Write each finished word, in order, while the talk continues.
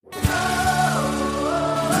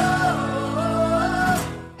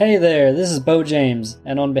Hey there, this is Bo James,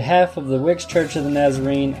 and on behalf of the Wicks Church of the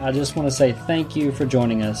Nazarene, I just want to say thank you for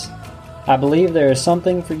joining us. I believe there is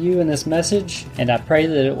something for you in this message, and I pray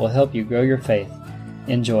that it will help you grow your faith.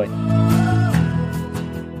 Enjoy.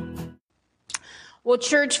 Well,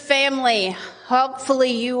 church family, hopefully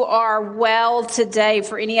you are well today.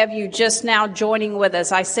 For any of you just now joining with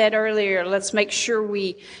us, I said earlier, let's make sure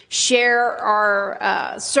we share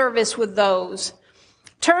our service with those.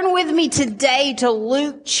 Turn with me today to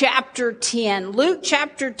Luke chapter 10. Luke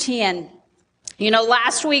chapter 10. You know,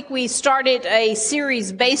 last week we started a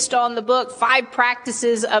series based on the book, 5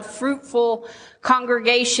 Practices of Fruitful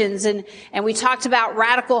Congregations. And we talked about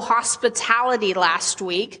radical hospitality last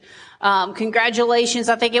week. Congratulations.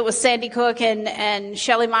 I think it was Sandy Cook and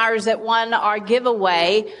Shelley Myers that won our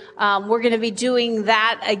giveaway. We're going to be doing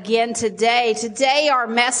that again today. Today our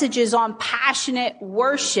message is on passionate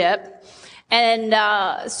worship.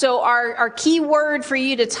 And so our key word for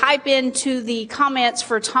you to type into the comments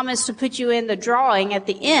for Thomas to put you in the drawing at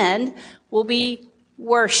the end will be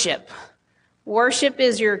worship. Worship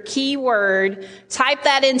is your key word. Type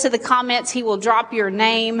that into the comments. He will drop your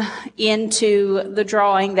name into the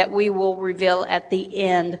drawing that we will reveal at the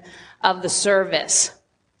end of the service.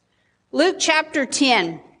 Luke chapter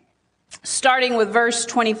 10, starting with verse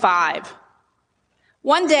 25.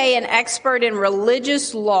 One day, an expert in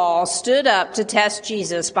religious law stood up to test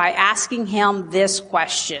Jesus by asking him this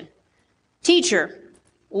question. Teacher,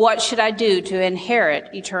 what should I do to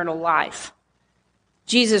inherit eternal life?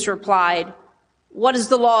 Jesus replied, what does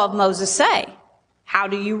the law of Moses say? How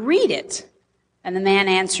do you read it? And the man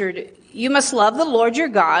answered, you must love the Lord your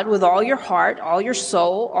God with all your heart, all your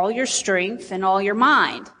soul, all your strength, and all your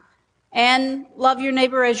mind. And love your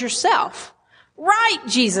neighbor as yourself. Right,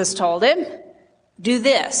 Jesus told him. Do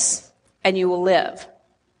this, and you will live.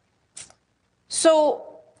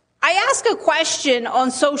 So I asked a question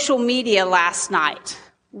on social media last night.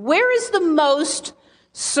 Where is the most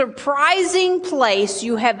surprising place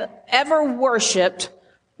you have ever worshiped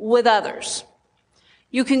with others?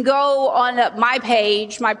 You can go on my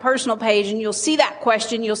page, my personal page, and you'll see that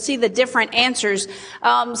question. You'll see the different answers.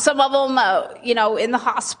 Some of them, in the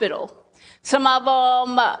hospital. Some of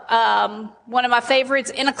them, one of my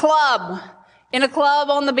favorites, in a club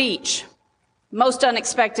on the beach. Most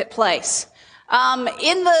unexpected place.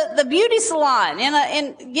 In the beauty salon,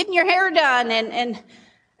 in getting your hair done,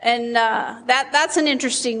 and that's an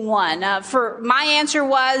interesting one. For my answer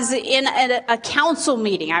was in a council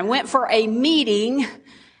meeting. I went for a meeting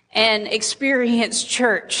and experienced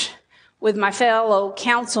church with my fellow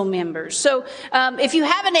council members. So, if you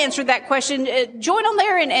haven't answered that question, join on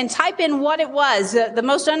there and type in what it was, the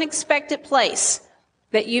most unexpected place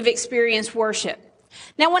that you've experienced worship.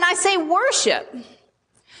 Now, when I say worship,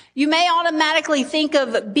 you may automatically think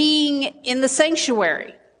of being in the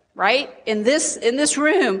sanctuary, right? In this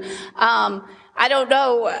room. I don't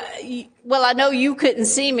know. Well, I know you couldn't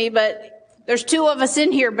see me, but there's 2 of us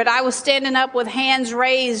in here, but I was standing up with hands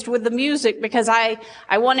raised with the music because I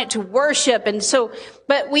wanted to worship. And so,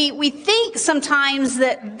 but we think sometimes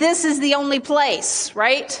that this is the only place,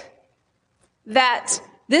 right? That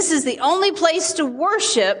this is the only place to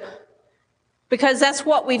worship because that's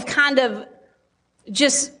what we've kind of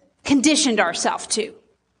just conditioned ourselves to.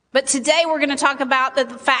 But today we're going to talk about the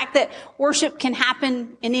fact that worship can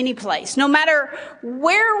happen in any place. No matter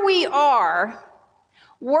where we are,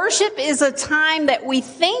 worship is a time that we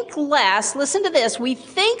think less, listen to this, we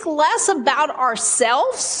think less about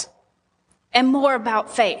ourselves and more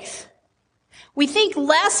about faith. We think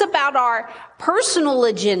less about our personal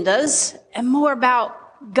agendas and more about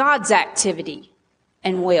God's activity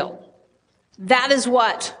and will. That is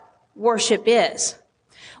what worship is.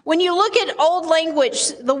 When you look at old language,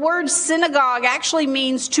 the word synagogue actually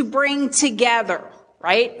means to bring together,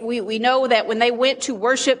 right? We know that when they went to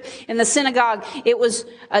worship in the synagogue, it was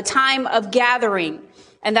a time of gathering.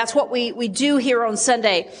 And that's what we do here on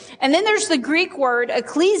Sunday. And then there's the Greek word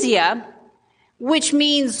ecclesia, which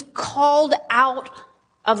means called out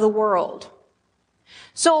of the world.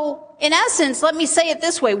 So, in essence, let me say it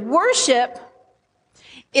this way. Worship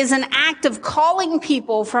is an act of calling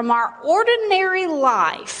people from our ordinary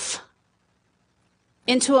life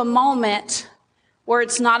into a moment where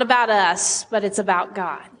it's not about us, but it's about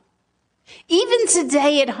God. Even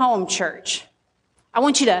today at home, church, I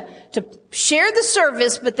want you to share the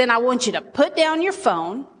service, but then I want you to put down your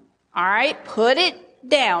phone, all right? Put it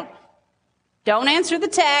down. Don't answer the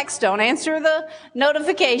text. Don't answer the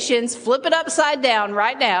notifications. Flip it upside down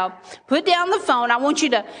right now. Put down the phone. I want you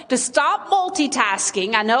to stop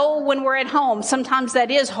multitasking. I know when we're at home, sometimes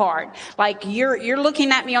that is hard. Like you're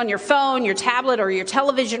looking at me on your phone, your tablet, or your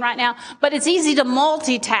television right now, but it's easy to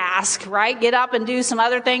multitask, right? Get up and do some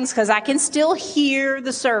other things because I can still hear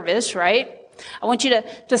the service, right? I want you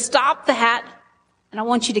to stop that, and I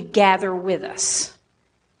want you to gather with us.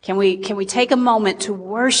 Can we take a moment to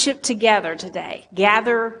worship together today?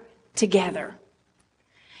 Gather together.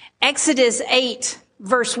 Exodus 8,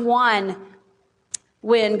 verse 1,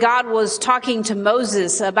 when God was talking to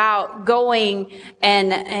Moses about going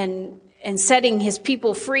and setting his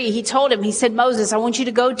people free, he told him, he said, Moses, I want you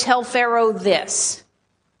to go tell Pharaoh this.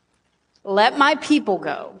 Let my people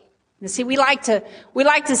go. You see, we like to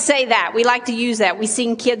say that. We like to use that. We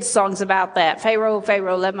sing kids songs about that. Pharaoh,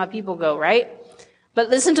 Pharaoh, let my people go, right? But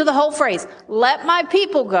listen to the whole phrase. Let my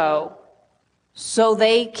people go so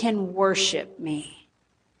they can worship me.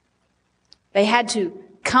 They had to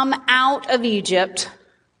come out of Egypt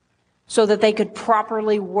so that they could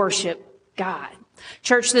properly worship God.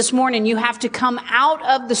 Church, this morning you have to come out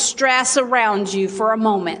of the stress around you for a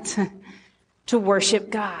moment to worship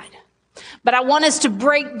God. But I want us to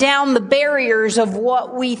break down the barriers of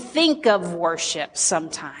what we think of worship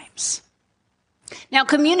sometimes. Now,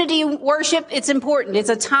 community worship, it's important. It's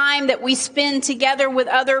a time that we spend together with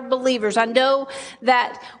other believers. I know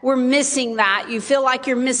that we're missing that. You feel like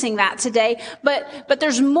you're missing that today. But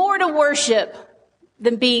there's more to worship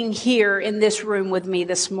than being here in this room with me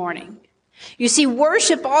this morning. You see,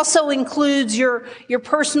 worship also includes your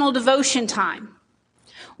personal devotion time.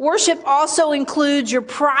 Worship also includes your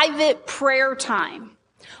private prayer time.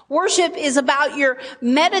 Worship is about your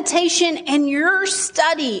meditation and your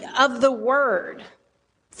study of the Word.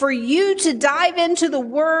 For you to dive into the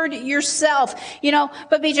Word yourself.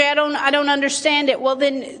 But BJ, I don't understand it. Well,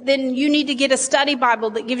 then you need to get a study Bible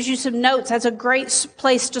that gives you some notes. That's a great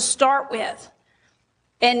place to start with.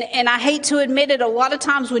 And I hate to admit it, a lot of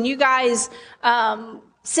times when you guys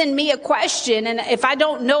send me a question, and if I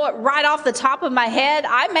don't know it right off the top of my head,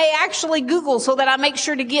 I may actually Google so that I make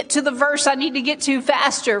sure to get to the verse I need to get to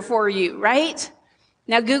faster for you, right?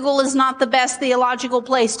 Now, Google is not the best theological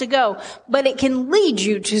place to go, but it can lead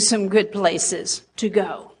you to some good places to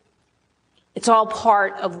go. It's all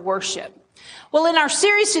part of worship. Well, in our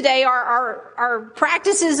series today, our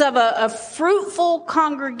practices of a fruitful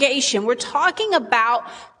congregation, we're talking about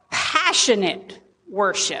passionate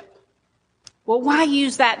worship. Well, why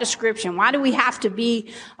use that description? Why do we have to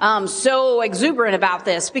be so exuberant about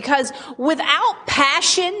this? Because without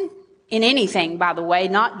passion in anything, by the way,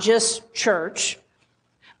 not just church,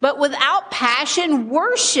 but without passion,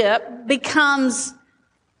 worship becomes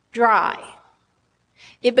dry.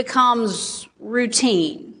 It becomes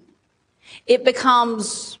routine. It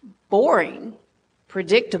becomes boring,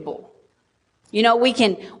 predictable. We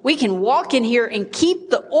can walk in here and keep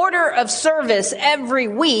the order of service every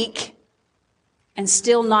week and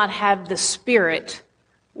still not have the Spirit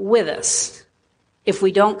with us if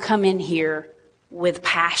we don't come in here with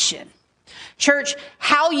passion. Church,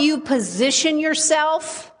 how you position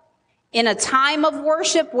yourself in a time of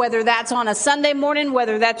worship, whether that's on a Sunday morning,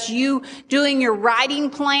 whether that's you doing your writing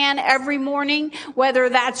plan every morning, whether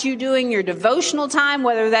that's you doing your devotional time,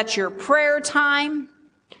 whether that's your prayer time,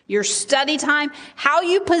 your study time, how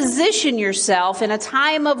you position yourself in a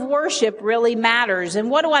time of worship really matters. And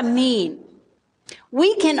what do I mean?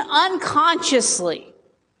 We can unconsciously,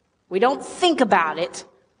 we don't think about it,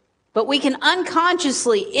 but we can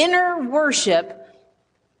unconsciously enter worship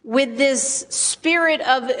with this spirit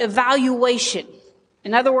of evaluation.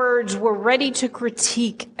 In other words, we're ready to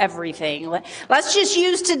critique everything. Let's just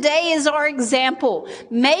use today as our example.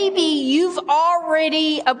 Maybe you've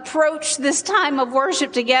already approached this time of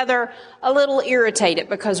worship together a little irritated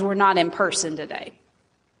because we're not in person today.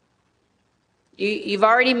 You've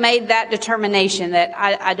already made that determination that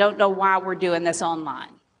I don't know why we're doing this online.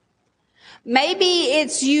 Maybe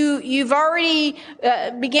it's you've already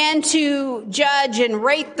began to judge and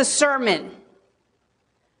rate the sermon.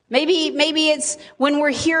 Maybe it's when we're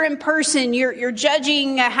here in person, you're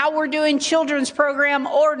judging how we're doing children's program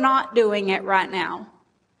or not doing it right now.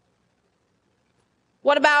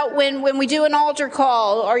 What about when we do an altar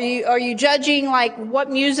call? Are you judging like what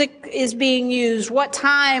music is being used? What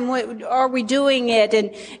time are we doing it?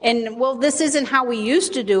 And well, this isn't how we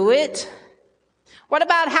used to do it. What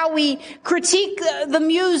about how we critique the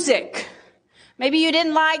music? Maybe you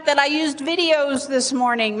didn't like that I used videos this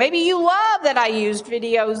morning. Maybe you love that I used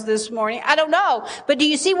videos this morning. I don't know. But do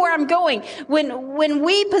you see where I'm going? When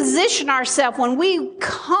we position ourselves, when we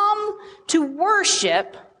come to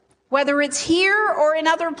worship, whether it's here or in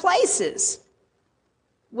other places,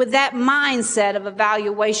 with that mindset of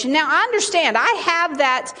evaluation. Now, I understand I have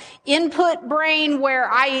that input brain where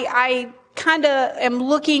I kind of am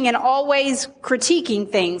looking and always critiquing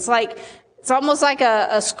things. Like, it's almost like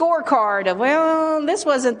a scorecard of, well, this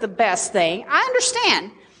wasn't the best thing. I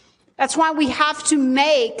understand. That's why we have to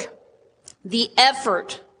make the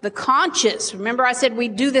effort, the conscious. Remember I said we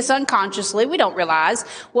do this unconsciously. We don't realize.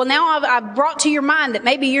 Well, now I've brought to your mind that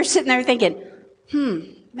maybe you're sitting there thinking,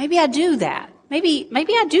 maybe I do that. Maybe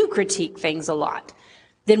I do critique things a lot.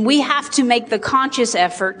 Then we have to make the conscious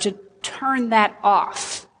effort to turn that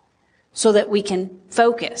off so that we can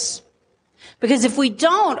focus. Because if we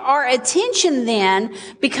don't, our attention then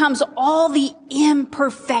becomes all the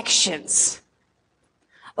imperfections.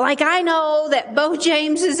 Like, I know that Bo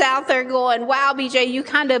James is out there going, wow, BJ, you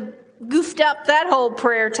kind of goofed up that whole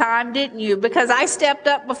prayer time, didn't you? Because I stepped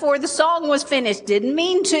up before the song was finished. Didn't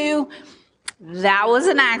mean to. That was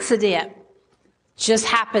an accident. Just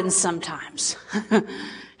happens sometimes.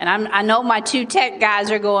 And I know my two tech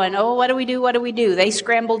guys are going, oh, what do we do? What do we do? They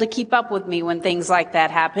scramble to keep up with me when things like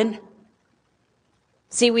that happen.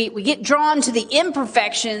 See, we get drawn to the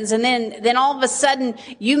imperfections, and then all of a sudden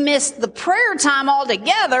you miss the prayer time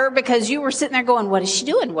altogether because you were sitting there going, what is she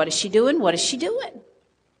doing? What is she doing? What is she doing?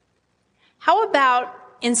 How about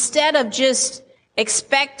instead of just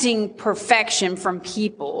expecting perfection from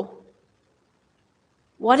people,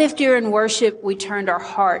 what if during worship we turned our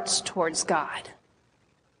hearts towards God?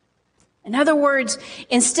 In other words,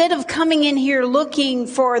 instead of coming in here looking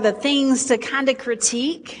for the things to kind of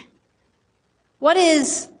critique, what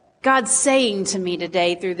is God saying to me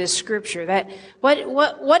today through this scripture?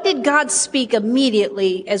 What did God speak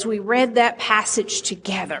immediately as we read that passage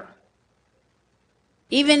together?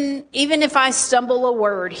 Even if I stumble a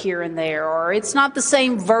word here and there, or it's not the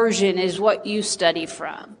same version as what you study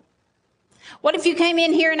from. What if you came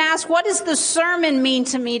in here and asked, what does the sermon mean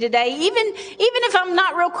to me today? Even if I'm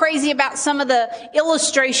not real crazy about some of the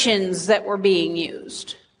illustrations that were being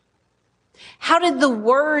used. How did the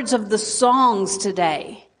words of the songs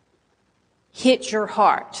today hit your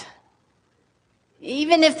heart?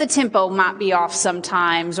 Even if the tempo might be off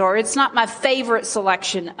sometimes, or it's not my favorite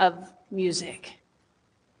selection of music.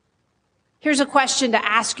 Here's a question to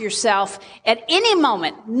ask yourself at any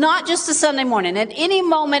moment, not just a Sunday morning, at any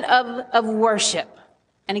moment of worship.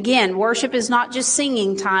 And again, worship is not just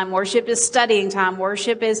singing time. Worship is studying time.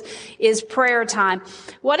 Worship is prayer time.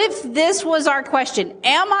 What if this was our question?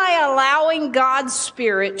 Am I allowing God's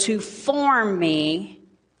Spirit to form me,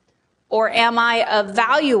 or am I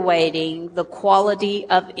evaluating the quality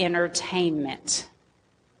of entertainment?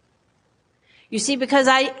 You see, because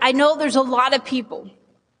I know there's a lot of people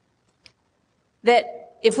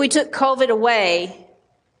that if we took COVID away,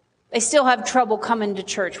 they still have trouble coming to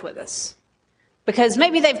church with us. Because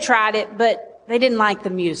maybe they've tried it, but they didn't like the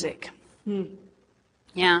music.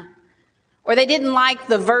 Yeah. Or they didn't like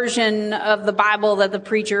the version of the Bible that the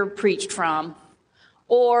preacher preached from.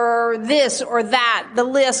 Or this or that. The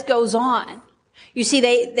list goes on. You see,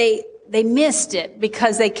 they missed it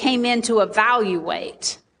because they came in to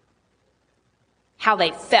evaluate how they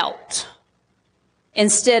felt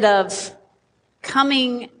instead of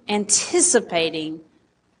coming anticipating,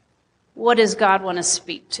 what does God want to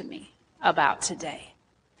speak to me about today?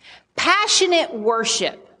 Passionate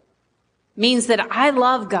worship means that I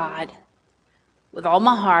love God with all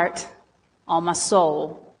my heart, all my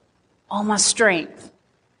soul, all my strength,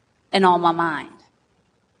 and all my mind.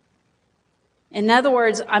 In other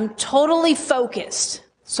words, I'm totally focused.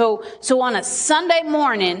 So on a Sunday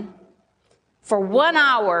morning, for 1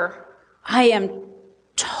 hour, I am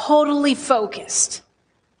totally focused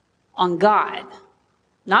on God.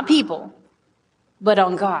 Not people, but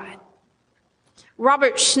on God.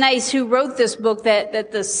 Robert Schneis, who wrote this book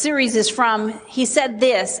that the series is from, he said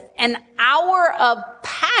this: an hour of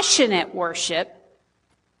passionate worship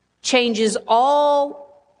changes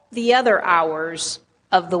all the other hours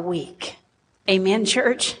of the week. Amen,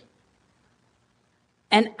 church?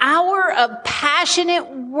 An hour of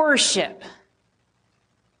passionate worship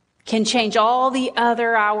can change all the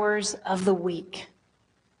other hours of the week.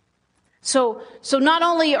 So not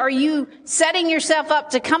only are you setting yourself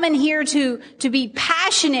up to come in here to be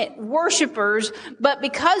passionate worshipers, but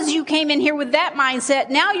because you came in here with that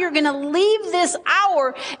mindset, now you're going to leave this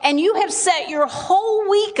hour and you have set your whole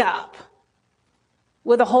week up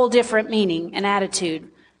with a whole different meaning and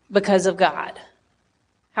attitude because of God.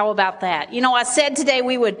 How about that? You know, I said today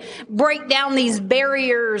we would break down these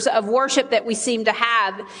barriers of worship that we seem to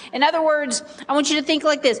have. In other words, I want you to think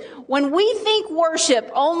like this. When we think worship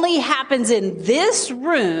only happens in this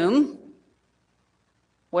room,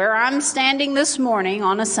 where I'm standing this morning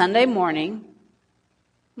on a Sunday morning,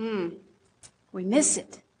 we miss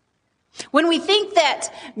it. When we think that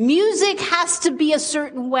music has to be a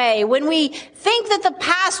certain way, when we think that the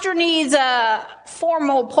pastor needs a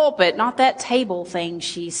formal pulpit, not that table thing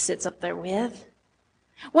she sits up there with,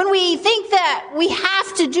 when we think that we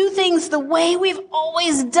have to do things the way we've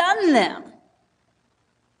always done them,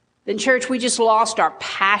 then church, we just lost our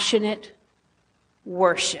passionate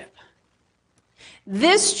worship.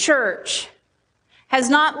 This church has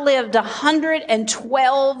not lived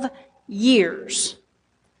 112 years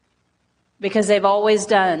because they've always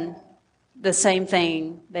done the same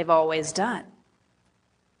thing they've always done.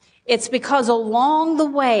 It's because along the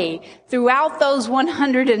way, throughout those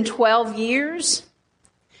 112 years,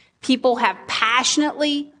 people have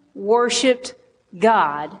passionately worshiped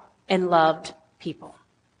God and loved people.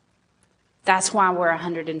 That's why we're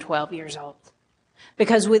 112 years old.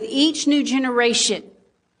 Because with each new generation,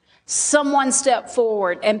 someone stepped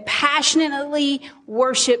forward and passionately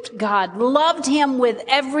worshiped God, loved Him with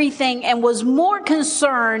everything, and was more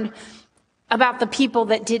concerned about the people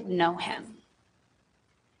that didn't know Him.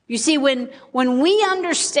 You see, when we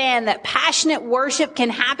understand that passionate worship can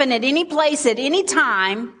happen at any place, at any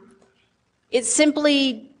time, it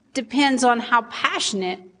simply depends on how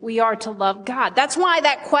passionate we are to love God. That's why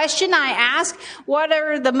that question I ask, what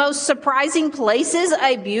are the most surprising places?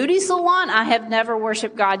 A beauty salon? I have never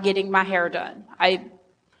worshiped God getting my hair done.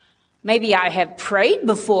 Maybe I have prayed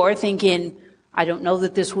before thinking, I don't know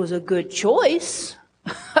that this was a good choice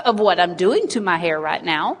of what I'm doing to my hair right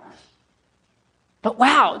now. But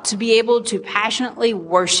wow, to be able to passionately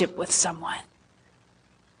worship with someone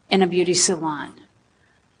in a beauty salon.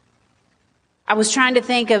 I was trying to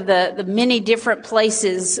think of the many different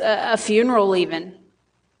places, a funeral even.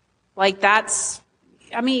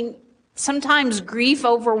 Sometimes grief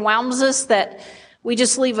overwhelms us that we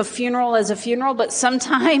just leave a funeral as a funeral, but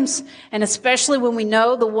sometimes, and especially when we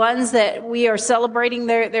know the ones that we are celebrating,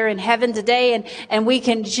 they're in heaven today, and we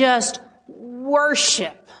can just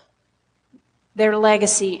worship their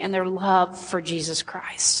legacy and their love for Jesus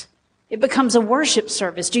Christ. It becomes a worship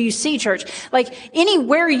service. Do you see, church? Like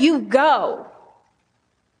anywhere you go,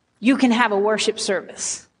 you can have a worship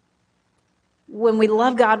service. When we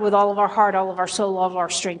love God with all of our heart, all of our soul, all of our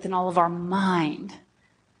strength, and all of our mind,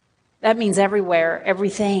 that means everywhere,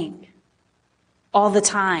 everything, all the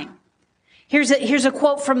time. Here's a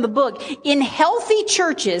quote from the book. In healthy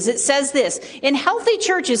churches, it says this, in healthy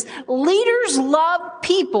churches, leaders love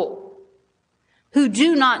people who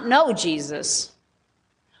do not know Jesus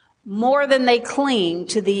more than they cling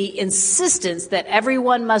to the insistence that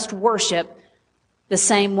everyone must worship the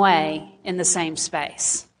same way in the same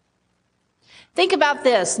space. Think about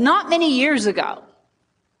this. Not many years ago,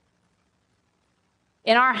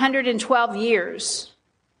 in our 112 years,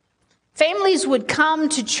 families would come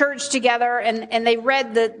to church together and they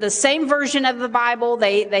read the same version of the Bible.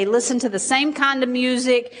 They listened to the same kind of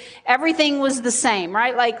music. Everything was the same,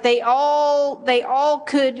 right? Like they all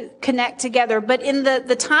could connect together. But in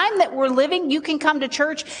the time that we're living, you can come to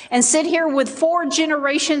church and sit here with 4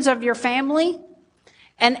 generations of your family,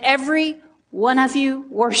 and every one of you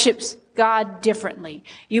worships God differently.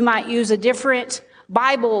 You might use a different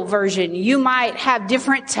Bible version. You might have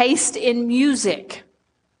different taste in music.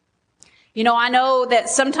 You know, I know that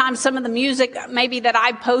sometimes some of the music maybe that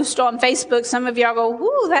I post on Facebook, some of y'all go,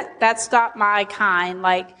 "Ooh, that's not my kind."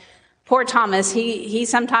 Like poor Thomas, he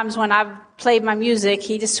sometimes when I've played my music,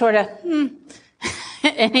 he just sort of,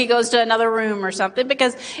 and he goes to another room or something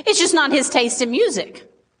because it's just not his taste in music.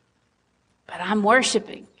 But I'm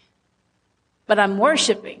worshiping.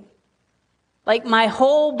 Like my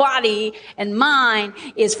whole body and mind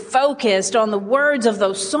is focused on the words of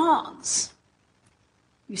those songs.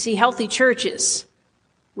 You see, healthy churches,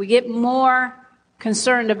 we get more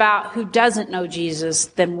concerned about who doesn't know Jesus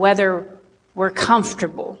than whether we're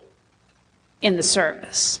comfortable in the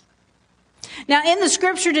service. Now, in the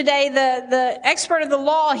scripture today, the expert of the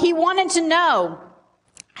law, he wanted to know,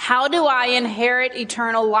 how do I inherit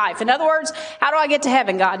eternal life? In other words, how do I get to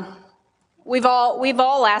heaven, God? We've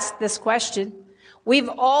all asked this question. We've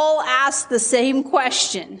all asked the same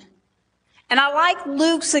question. And I like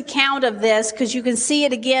Luke's account of this because you can see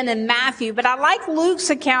it again in Matthew, but I like Luke's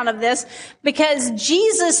account of this because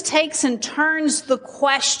Jesus takes and turns the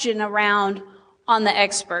question around on the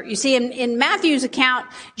expert. You see, in Matthew's account,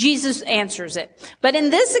 Jesus answers it. But in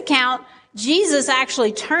this account, Jesus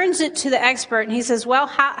actually turns it to the expert and he says, well,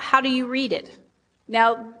 how do you read it?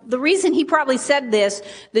 Now, the reason he probably said this,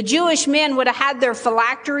 the Jewish men would have had their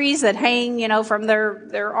phylacteries that hang, from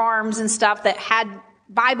their arms and stuff that had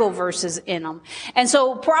Bible verses in them. And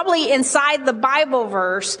so probably inside the Bible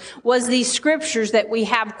verse was these scriptures that we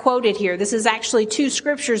have quoted here. This is actually two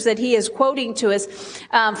scriptures that he is quoting to us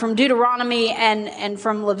from Deuteronomy and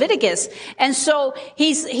from Leviticus. And so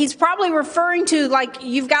he's probably referring to, like,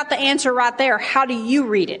 you've got the answer right there. How do you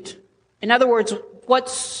read it? In other words,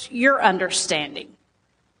 what's your understanding?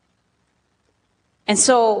 And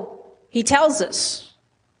so he tells us,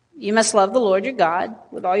 you must love the Lord your God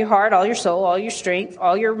with all your heart, all your soul, all your strength,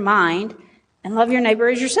 all your mind, and love your neighbor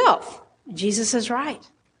as yourself. And Jesus is right.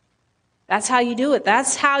 That's how you do it.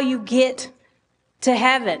 That's how you get to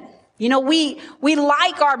heaven. You know, we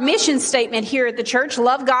like our mission statement here at the church,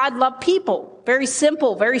 love God, love people. Very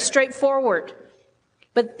simple, very straightforward.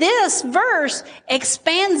 But this verse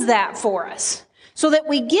expands that for us so that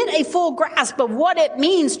we get a full grasp of what it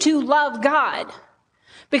means to love God.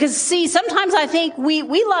 Because, see, sometimes I think we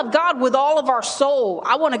love God with all of our soul.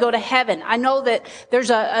 I want to go to heaven. I know that there's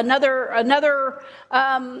another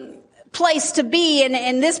place to be,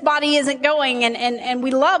 and this body isn't going, and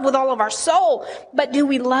we love with all of our soul. But do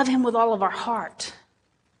we love him with all of our heart?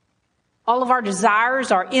 All of our desires,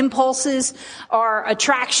 our impulses, our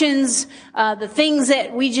attractions, the things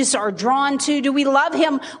that we just are drawn to. Do we love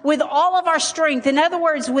him with all of our strength? In other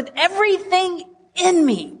words, with everything in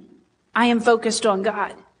me, I am focused on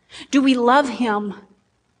God. Do we love him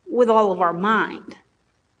with all of our mind?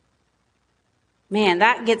 Man,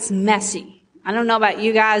 that gets messy. I don't know about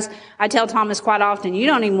you guys. I tell Thomas quite often, you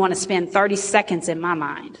don't even want to spend 30 seconds in my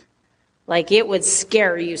mind. Like, it would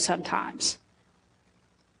scare you sometimes.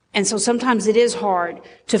 And so sometimes it is hard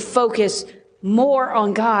to focus more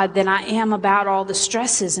on God than I am about all the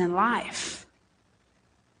stresses in life.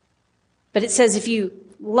 But it says if your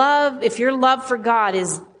love for God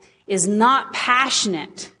is not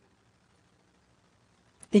passionate,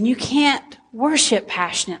 then you can't worship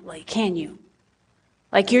passionately, can you?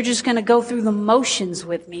 Like, you're just going to go through the motions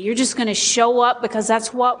with me. You're just going to show up because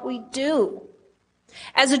that's what we do.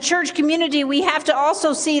 As a church community, we have to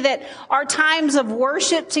also see that our times of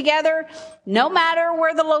worship together, no matter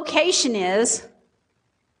where the location is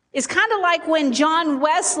kind of like when John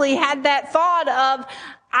Wesley had that thought of,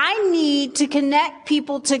 I need to connect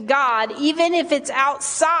people to God, even if it's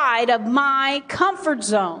outside of my comfort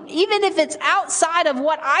zone, even if it's outside of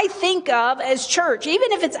what I think of as church,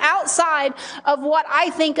 even if it's outside of what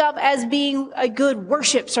I think of as being a good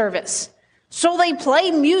worship service. So they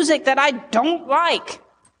play music that I don't like.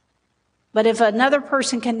 But if another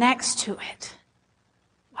person connects to it,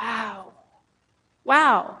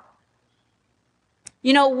 wow.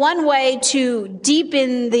 You know, one way to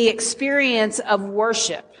deepen the experience of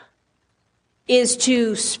worship is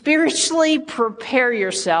to spiritually prepare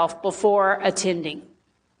yourself before attending,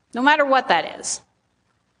 no matter what that is.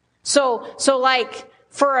 So like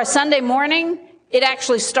for a Sunday morning, it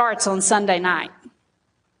actually starts on Sunday night.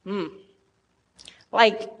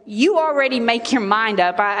 Like, you already make your mind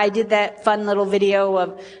up. I did that fun little video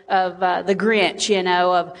of the Grinch, you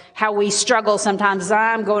know, of how we struggle sometimes.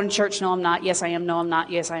 I'm going to church. No, I'm not. Yes, I am. No, I'm not.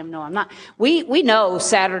 Yes, I am. No, I'm not. We know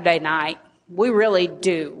Saturday night. We really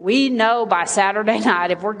do. We know by Saturday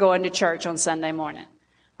night if we're going to church on Sunday morning.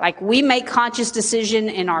 Like, we make conscious decision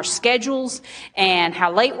in our schedules and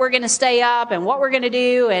how late we're going to stay up and what we're going to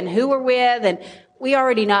do and who we're with, and we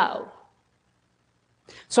already know.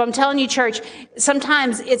 So I'm telling you, church,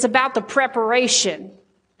 sometimes it's about the preparation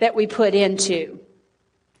that we put into.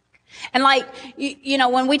 And like, you know,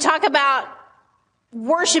 when we talk about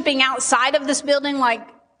worshiping outside of this building, like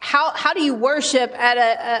how do you worship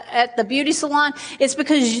at the beauty salon? It's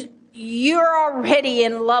because you're already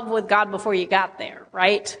in love with God before you got there,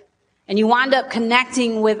 right? And you wind up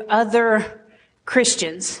connecting with other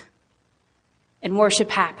Christians and worship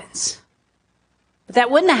happens. But that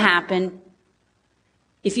wouldn't have happened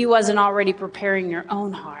if you wasn't already preparing your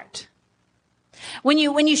own heart. When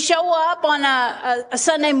you show up on a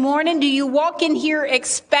Sunday morning, do you walk in here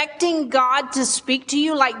expecting God to speak to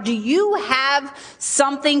you? Like, do you have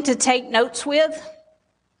something to take notes with?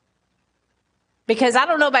 Because I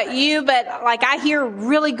don't know about you, but like, I hear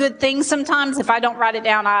really good things sometimes. If I don't write it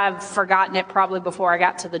down, I've forgotten it probably before I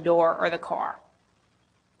got to the door or the car.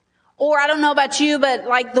 Or I don't know about you, but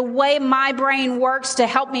like the way my brain works to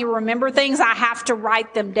help me remember things, I have to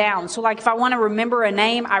write them down. So like if I want to remember a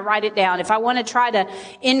name, I write it down. If I want to try to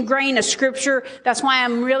ingrain a scripture, that's why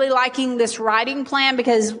I'm really liking this writing plan,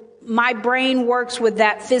 because my brain works with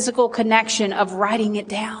that physical connection of writing it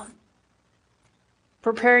down.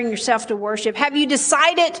 Preparing yourself to worship. Have you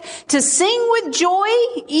decided to sing with joy,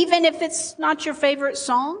 even if it's not your favorite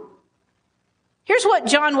song? Here's what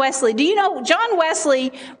John Wesley, do you know John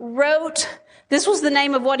Wesley wrote This was the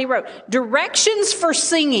name of what he wrote. Directions for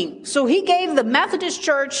singing. So he gave the Methodist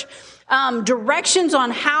Church directions on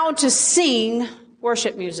how to sing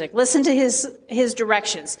worship music. Listen to his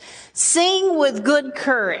directions. Sing with good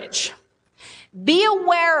courage. Be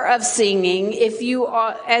aware of singing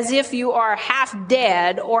as if you are half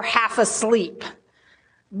dead or half asleep.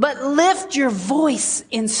 But lift your voice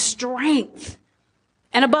in strength.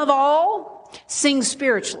 And above all, sing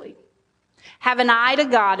spiritually. Have an eye to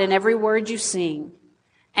God in every word you sing.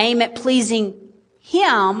 Aim at pleasing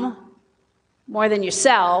Him more than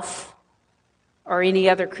yourself or any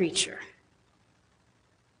other creature.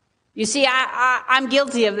 You see, I'm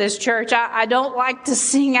guilty of this, church. I don't like to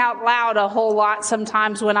sing out loud a whole lot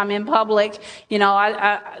sometimes when I'm in public. You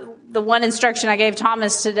know, the one instruction I gave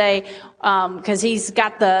Thomas today, because he's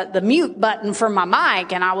got the mute button for my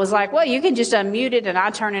mic, and I was like, well, you can just unmute it and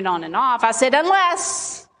I turn it on and off. I said,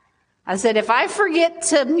 if I forget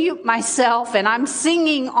to mute myself and I'm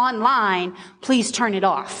singing online, please turn it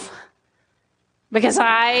off. Because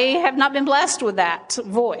I have not been blessed with that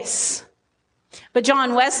voice. But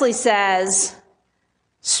John Wesley says,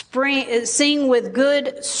 sing with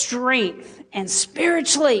good strength and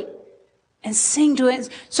spiritually and sing to it.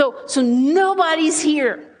 So nobody's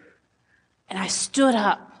here. And I stood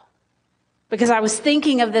up because I was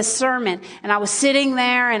thinking of this sermon and I was sitting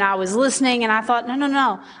there and I was listening and I thought,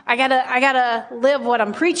 no. I gotta live what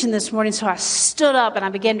I'm preaching this morning. So I stood up and I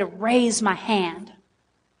began to raise my hand.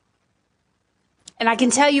 And I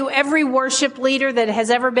can tell you every worship leader that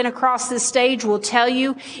has ever been across this stage will tell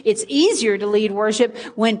you it's easier to lead worship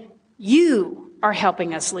when you are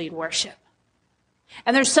helping us lead worship.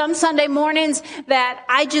 And there's some Sunday mornings that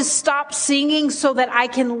I just stop singing so that I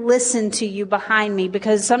can listen to you behind me.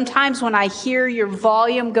 Because sometimes when I hear your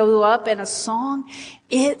volume go up in a song,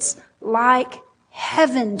 it's like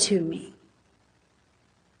heaven to me.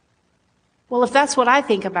 Well, if that's what I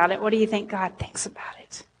think about it, what do you think God thinks about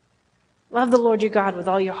it? Love the Lord your God with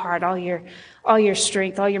all your heart, all your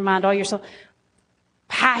strength, all your mind, all your soul.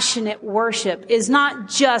 Passionate worship is not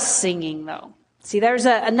just singing, though. See, there's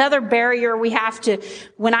another barrier we have to,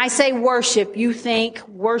 when I say worship, you think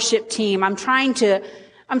worship team. I'm trying to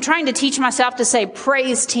teach myself to say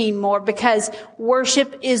praise team more, because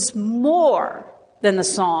worship is more than the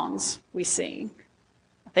songs we sing.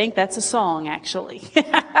 I think that's a song, actually.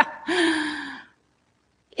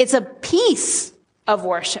 It's a piece of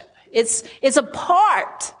worship. It's a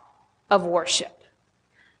part of worship.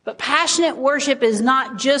 But passionate worship is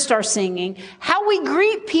not just our singing. How we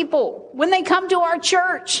greet people when they come to our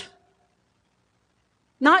church.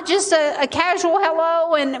 Not just a casual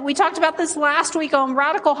hello. And we talked about this last week on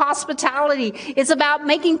radical hospitality. It's about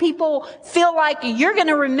making people feel like you're going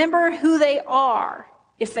to remember who they are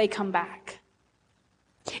if they come back.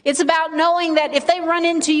 It's about knowing that if they run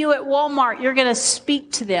into you at Walmart, you're going to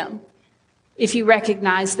speak to them if you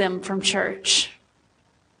recognize them from church.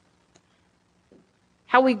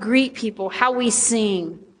 How we greet people, how we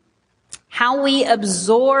sing, how we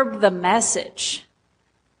absorb the message.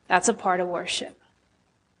 That's a part of worship.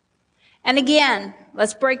 And again,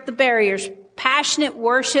 let's break the barriers. Passionate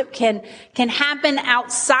worship can happen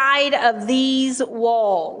outside of these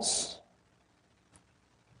walls.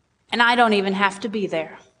 And I don't even have to be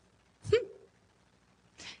there.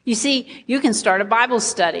 You see, you can start a Bible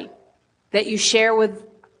study that you share with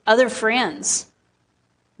other friends.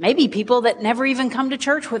 Maybe people that never even come to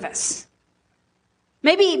church with us.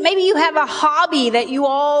 Maybe you have a hobby that you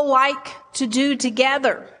all like to do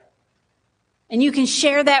together. And you can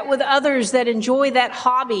share that with others that enjoy that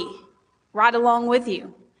hobby right along with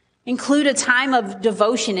you. Include a time of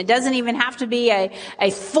devotion. It doesn't even have to be a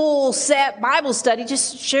full set Bible study.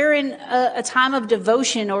 Just sharing a time of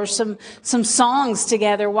devotion or some songs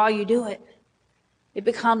together while you do it. It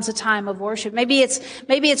becomes a time of worship. Maybe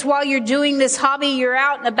it's while you're doing this hobby, you're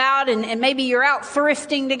out and about, and maybe you're out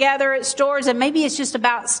thrifting together at stores, and maybe it's just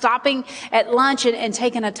about stopping at lunch and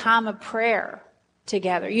taking a time of prayer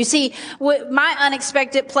together. You see, my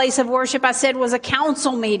unexpected place of worship, I said, was a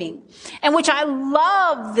council meeting, and which I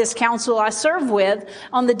love this council I serve with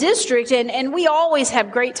on the district, and we always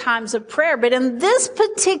have great times of prayer. But in this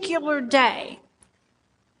particular day,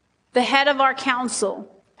 the head of our council,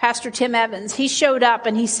 Pastor Tim Evans, he showed up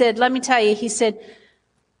and he said, let me tell you, he said,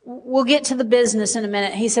 we'll get to the business in a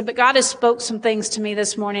minute. He said, but God has spoke some things to me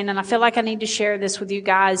this morning and I feel like I need to share this with you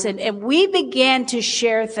guys. And we began to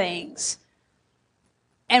share things.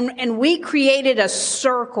 And we created a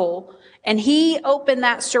circle, and he opened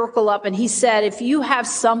that circle up and he said, if you have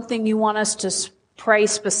something you want us to pray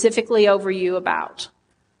specifically over you about,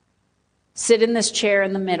 sit in this chair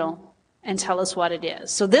in the middle and tell us what it is.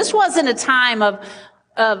 So this wasn't a time of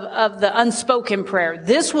of the unspoken prayer.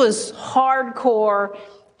 This was hardcore.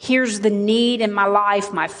 Here's the need in my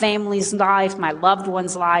life, my family's life, my loved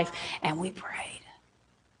one's life, and we prayed.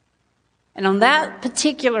 And on that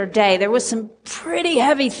particular day, there was some pretty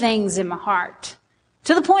heavy things in my heart,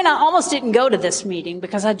 to the point I almost didn't go to this meeting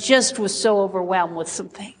because I just was so overwhelmed with some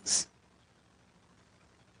things.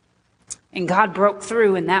 And God broke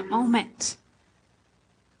through in that moment.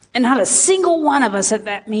 And not a single one of us at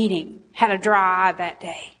that meeting had a dry eye that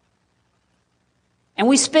day. And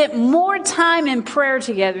we spent more time in prayer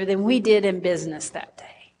together than we did in business that day.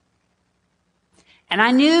 And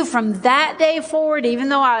I knew from that day forward, even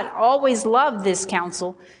though I always loved this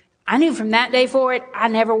council, I knew from that day forward, I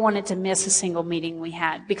never wanted to miss a single meeting we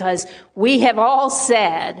had, because we have all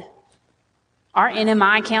said our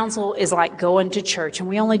NMI council is like going to church, and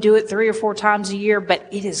we only do it 3 or 4 times a year, but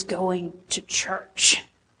it is going to church.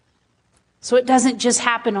 So it doesn't just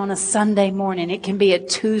happen on a Sunday morning. It can be a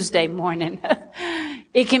Tuesday morning.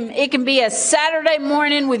 It can be a Saturday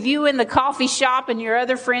morning with you in the coffee shop and your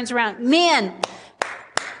other friends around. Men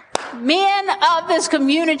of this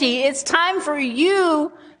community, it's time for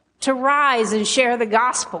you to rise and share the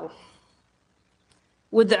gospel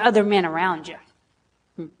with the other men around you.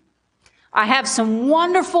 I have some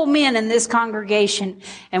wonderful men in this congregation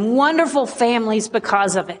and wonderful families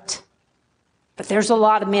because of it. But there's a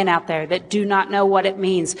lot of men out there that do not know what it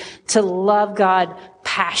means to love God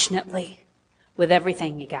passionately with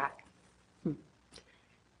everything you got.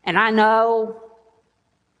 And I know,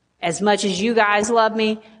 as much as you guys love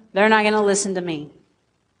me, they're not going to listen to me.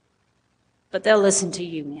 But they'll listen to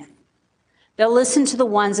you, men. They'll listen to the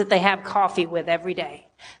ones that they have coffee with every day.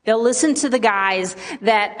 They'll listen to the guys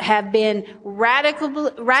that have been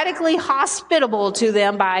radically hospitable to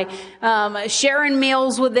them by sharing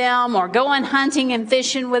meals with them, or going hunting and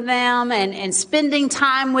fishing with them, and spending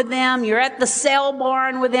time with them. You're at the sale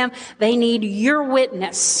barn with them. They need your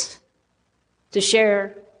witness to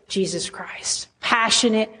share Jesus Christ.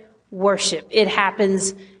 Passionate worship. It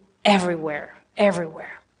happens everywhere.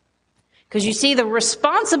 Because you see, the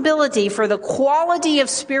responsibility for the quality of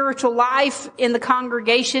spiritual life in the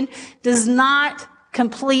congregation does not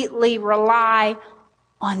completely rely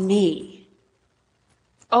on me.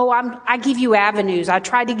 I give you avenues. I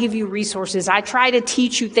try to give you resources. I try to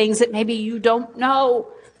teach you things that maybe you don't know.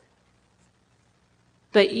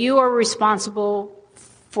 But you are responsible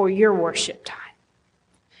for your worship time.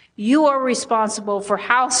 You are responsible for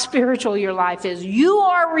how spiritual your life is. You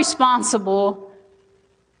are responsible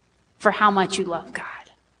for how much you love God.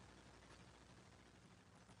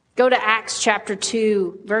 Go to Acts chapter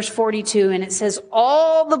 2, verse 42, and it says,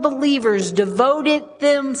 all the believers devoted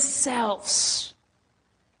themselves.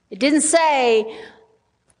 It didn't say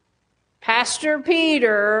Pastor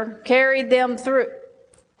Peter carried them through.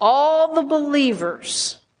 All the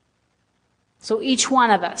believers. So each one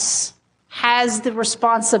of us has the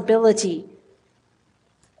responsibility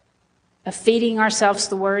of feeding ourselves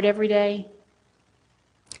the word every day,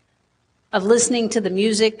 of listening to the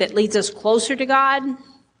music that leads us closer to God,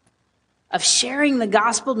 of sharing the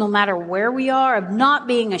gospel no matter where we are, of not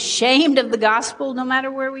being ashamed of the gospel no matter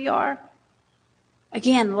where we are.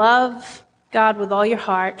 Again, love God with all your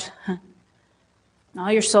heart, and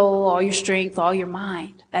all your soul, all your strength, all your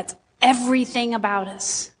mind. That's everything about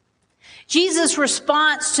us. Jesus'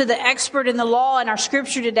 response to the expert in the law in our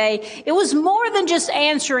scripture today, it was more than just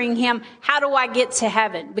answering him, how do I get to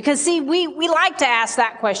heaven? Because see, we like to ask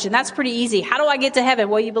that question. That's pretty easy. How do I get to heaven?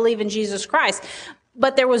 Well, you believe in Jesus Christ.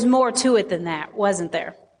 But there was more to it than that, wasn't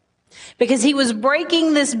there? Because he was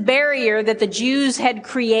breaking this barrier that the Jews had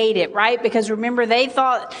created, right? Because remember, they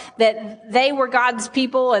thought that they were God's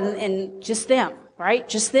people and just them, right?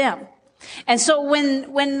 Just them. And so when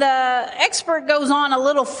the expert goes on a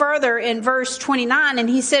little further in verse 29, and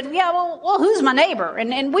he said, yeah, well, who's my neighbor?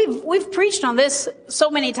 And we've preached on this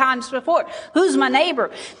so many times before. Who's my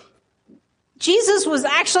neighbor? Jesus was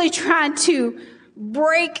actually trying to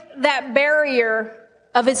break that barrier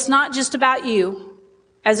of it's not just about you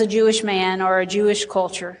as a Jewish man or a Jewish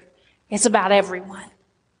culture. It's about everyone.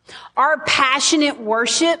 Our passionate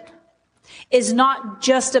worship is not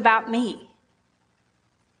just about me,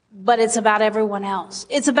 but it's about everyone else.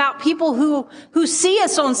 It's about people who see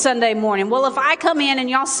us on Sunday morning. Well, if I come in and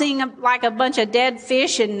y'all sing like a bunch of dead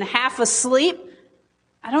fish and half asleep,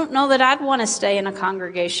 I don't know that I'd want to stay in a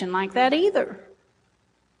congregation like that either.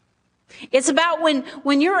 It's about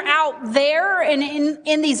when you're out there and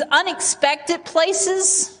in these unexpected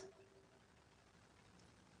places,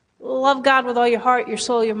 love God with all your heart, your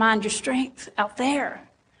soul, your mind, your strength out there.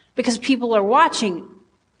 Because people are watching.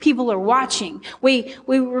 People are watching. We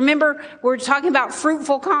remember we're talking about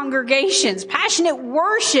fruitful congregations, passionate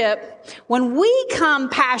worship. When we come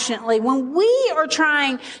passionately, when we are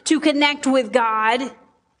trying to connect with God,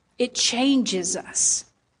 it changes us.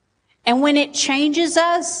 And when it changes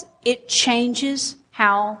us, it changes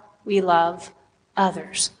how we love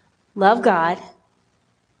others. Love God,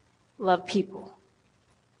 love people.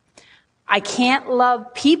 I can't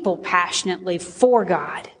love people passionately for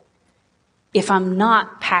God if I'm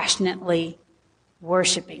not passionately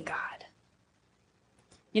worshiping God.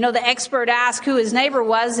 You know, the expert asked who his neighbor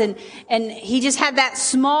was, and he just had that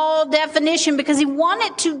small definition because he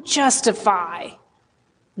wanted to justify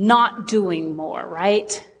not doing more,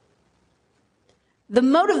 right? The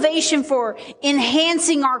motivation for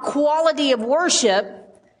enhancing our quality of worship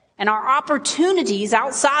and our opportunities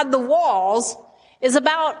outside the walls is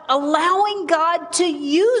about allowing God to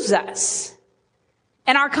use us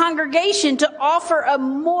and our congregation to offer a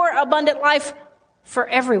more abundant life for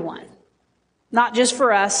everyone. Not just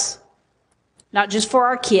for us, not just for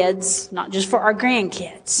our kids, not just for our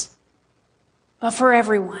grandkids, but for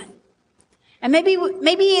everyone. And maybe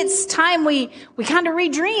it's time we kind of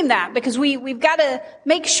redream that, because we've got to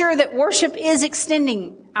make sure that worship is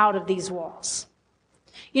extending out of these walls.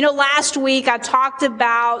 You know, last week I talked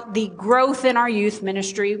about the growth in our youth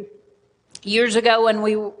ministry years ago when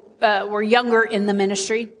we were younger in the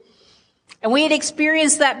ministry. And we had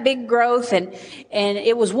experienced that big growth, and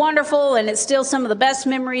it was wonderful, and it's still some of the best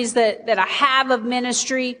memories that I have of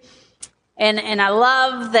ministry. And I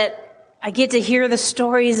love that I get to hear the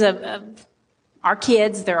stories of our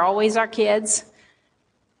kids. They're always our kids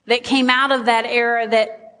that came out of that era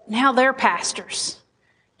that now they're pastors.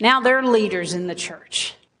 Now they're leaders in the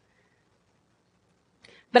church.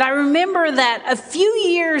 But I remember that a few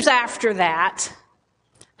years after that,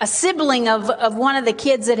 a sibling of one of the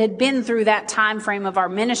kids that had been through that time frame of our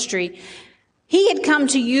ministry, he had come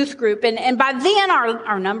to youth group, and by then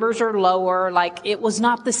our numbers are lower. Like, it was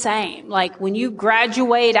not the same. Like, when you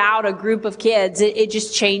graduate out a group of kids, it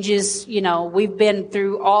just changes. You know, we've been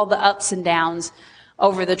through all the ups and downs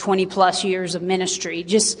over the 20 plus years of ministry.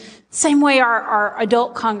 Just same way our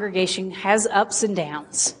adult congregation has ups and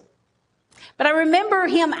downs. But I remember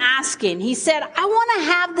him asking, he said, I want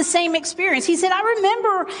to have the same experience. He said, I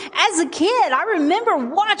remember as a kid, I remember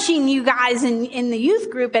watching you guys in the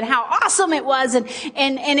youth group and how awesome it was. And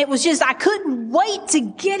it was just, I couldn't wait to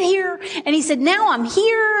get here. And he said, now I'm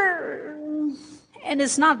here and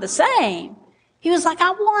it's not the same. He was like,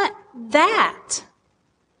 I want that.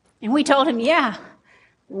 And we told him, yeah,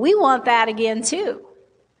 we want that again too.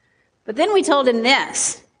 But then we told him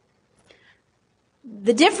this.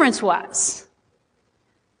 The difference was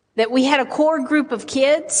that we had a core group of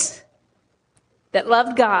kids that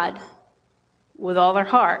loved God with all their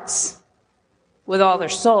hearts, with all their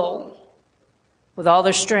soul, with all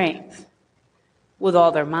their strength, with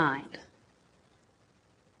all their mind.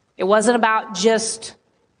 It wasn't about just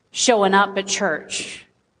showing up at church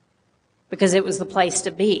because it was the place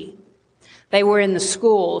to be. They were in the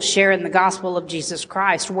school sharing the gospel of Jesus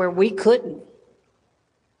Christ where we couldn't.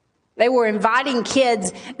 They were inviting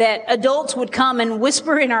kids that adults would come and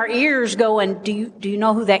whisper in our ears going, do you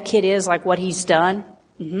know who that kid is, like what he's done?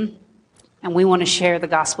 Mm-hmm. And we want to share the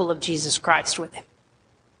gospel of Jesus Christ with him.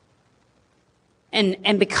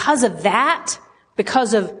 And because of that,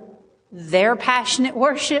 because of their passionate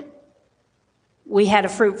worship, we had a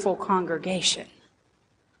fruitful congregation.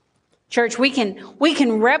 Church, we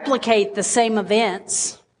can replicate the same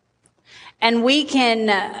events. And we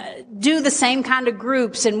can do the same kind of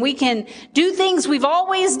groups, and we can do things we've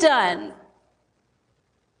always done.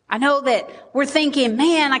 I know that we're thinking,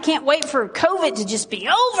 man, I can't wait for COVID to just be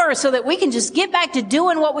over so that we can just get back to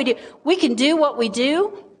doing what we do. We can do what we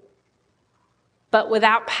do, but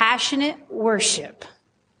without passionate worship,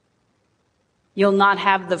 you'll not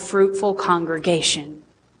have the fruitful congregation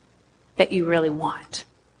that you really want.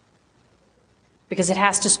 Because it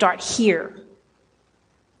has to start here.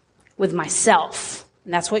 With myself.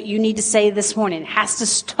 And that's what you need to say this morning. It has to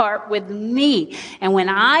start with me. And when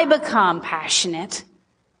I become passionate,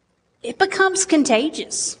 it becomes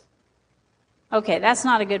contagious. Okay, that's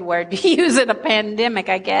not a good word to use in a pandemic,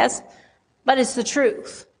 I guess. But it's the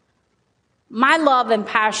truth. My love and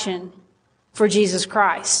passion for Jesus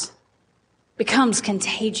Christ becomes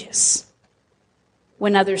contagious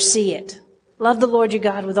when others see it. Love the Lord your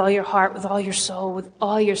God with all your heart, with all your soul, with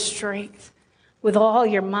all your strength. With all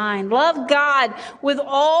your mind. Love God with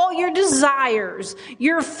all your desires,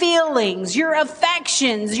 your feelings, your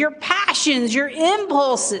affections, your passions, your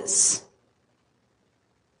impulses.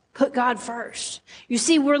 Put God first. You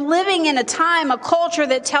see, we're living in a time, a culture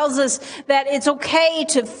that tells us that it's okay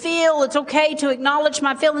to feel, it's okay to acknowledge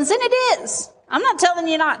my feelings, and it is. I'm not telling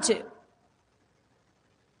you not to.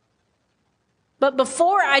 But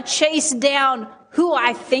before I chase down who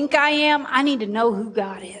I think I am, I need to know who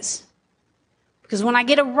God is. Because when I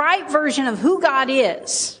get a right version of who God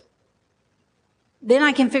is, then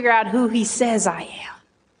I can figure out who He says I am.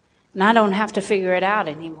 And I don't have to figure it out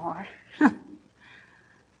anymore.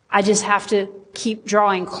 I just have to keep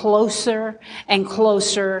drawing closer and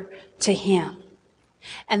closer to Him.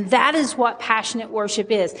 And that is what passionate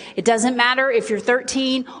worship is. It doesn't matter if you're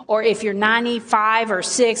 13 or if you're 95 or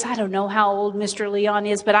 6. I don't know how old Mr. Leon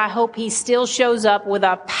is, but I hope he still shows up with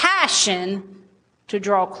a passion to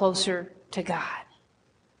draw closer to God.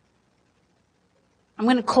 I'm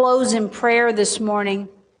going to close in prayer this morning.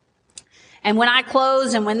 And when I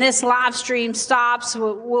close and when this live stream stops,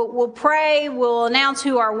 we'll pray. We'll announce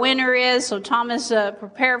who our winner is. So Thomas,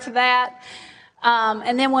 prepare for that.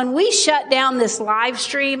 And then when we shut down this live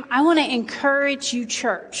stream, I want to encourage you,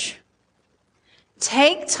 church.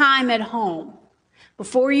 Take time at home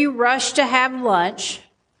before you rush to have lunch.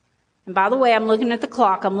 And by the way, I'm looking at the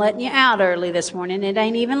clock. I'm letting you out early this morning. It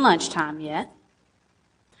ain't even lunchtime yet.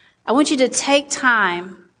 I want you to take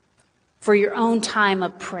time for your own time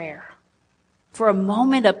of prayer. For a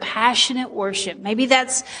moment of passionate worship. Maybe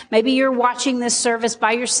you're watching this service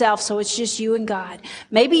by yourself, so it's just you and God.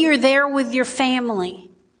 Maybe you're there with your family.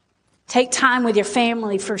 Take time with your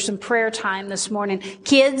family for some prayer time this morning.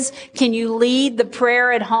 Kids, can you lead the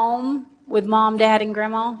prayer at home with mom, dad, and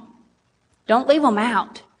grandma? Don't leave them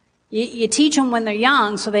out. You teach them when they're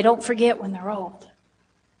young so they don't forget when they're old.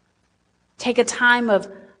 Take a time of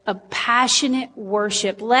passionate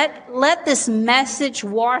worship. Let this message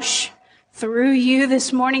wash through you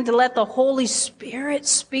this morning, to let the Holy Spirit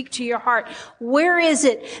speak to your heart. Where is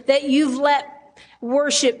it that you've let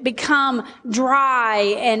worship become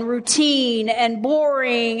dry and routine and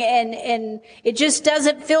boring and it just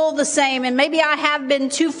doesn't feel the same? And maybe I have been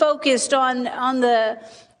too focused on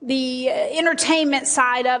the entertainment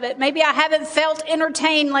side of it. Maybe I haven't felt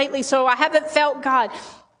entertained lately, so I haven't felt God.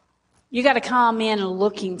 You got to come in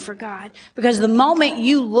looking for God, because the moment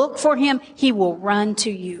you look for Him, He will run to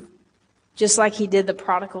you. Just like He did the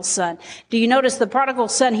prodigal son. Do you notice the prodigal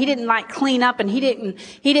son, he didn't clean up and he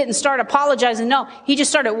didn't start apologizing. No, he just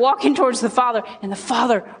started walking towards the father and the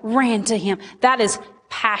father ran to him. That is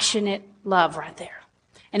passionate love right there.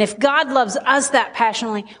 And if God loves us that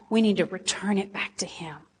passionately, we need to return it back to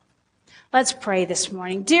Him. Let's pray this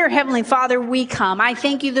morning. Dear Heavenly Father, we come. I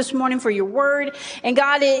thank You this morning for Your word. And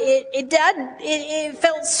God, it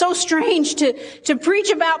felt so strange to preach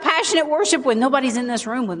about passionate worship when nobody's in this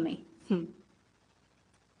room with me.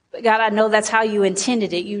 But God, I know that's how You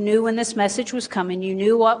intended it. You knew when this message was coming. You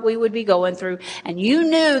knew what we would be going through. And You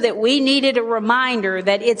knew that we needed a reminder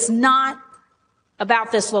that it's not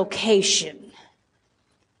about this location.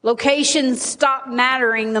 Locations stopped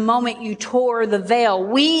mattering the moment You tore the veil.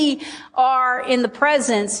 We are in the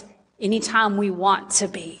presence anytime we want to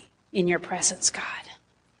be in Your presence, God.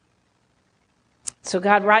 So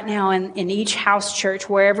God, right now in each house church,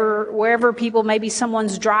 wherever people, maybe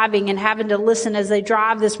someone's driving and having to listen as they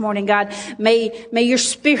drive this morning, God, may Your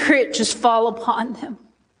Spirit just fall upon them.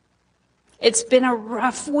 It's been a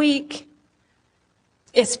rough week.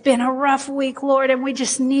 It's been a rough week, Lord, and we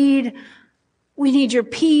need Your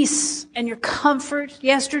peace and Your comfort.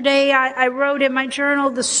 Yesterday, I wrote in my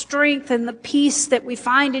journal the strength and the peace that we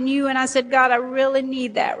find in You, and I said, God, I really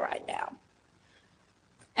need that right now.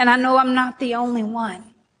 And I know I'm not the only one.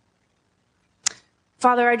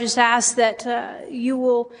 Father, I just ask that You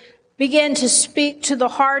will begin to speak to the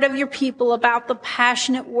heart of Your people about the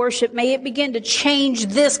passionate worship. May it begin to change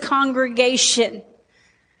this congregation.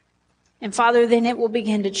 And Father, then it will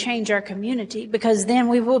begin to change our community, because then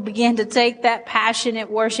we will begin to take that passionate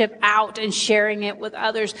worship out and sharing it with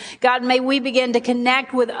others. God, may we begin to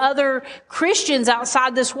connect with other Christians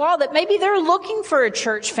outside this wall that maybe they're looking for a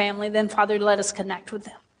church family. Then Father, let us connect with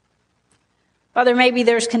them. Father, maybe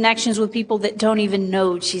there's connections with people that don't even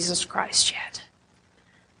know Jesus Christ yet.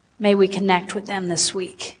 May we connect with them this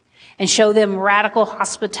week and show them radical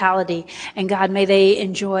hospitality. And God, may they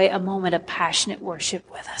enjoy a moment of passionate worship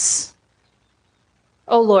with us.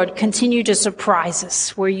 Oh Lord, continue to surprise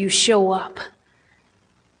us where You show up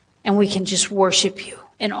and we can just worship You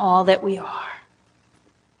in all that we are.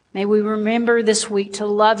 May we remember this week to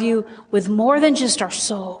love You with more than just our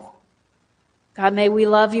soul. God, may we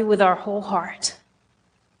love You with our whole heart,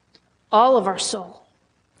 all of our soul,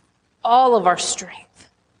 all of our strength,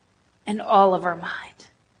 and all of our mind.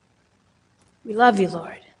 We love You,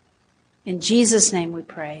 Lord. In Jesus' name we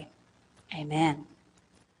pray. Amen.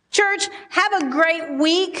 Church, have a great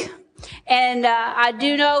week. And I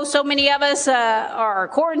do know so many of us are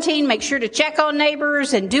quarantined. Make sure to check on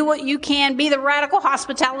neighbors and do what you can. Be the radical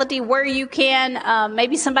hospitality where you can.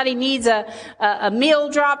 Maybe somebody needs a meal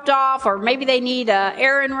dropped off, or maybe they need an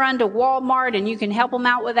errand run to Walmart and you can help them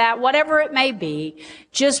out with that. Whatever it may be,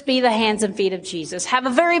 just be the hands and feet of Jesus. Have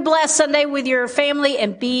a very blessed Sunday with your family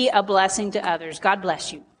and be a blessing to others. God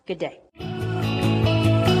bless you. Good day.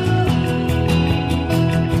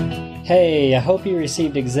 Hey, I hope you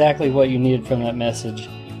received exactly what you needed from that message.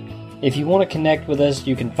 If you want to connect with us,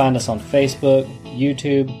 you can find us on Facebook,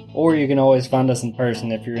 YouTube, or you can always find us in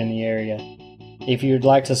person if you're in the area. If you'd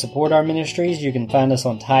like to support our ministries, you can find us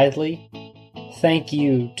on Tithely. Thank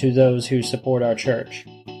you to those who support our church.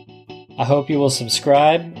 I hope you will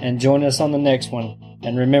subscribe and join us on the next one.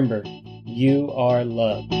 And remember, you are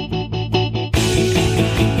loved.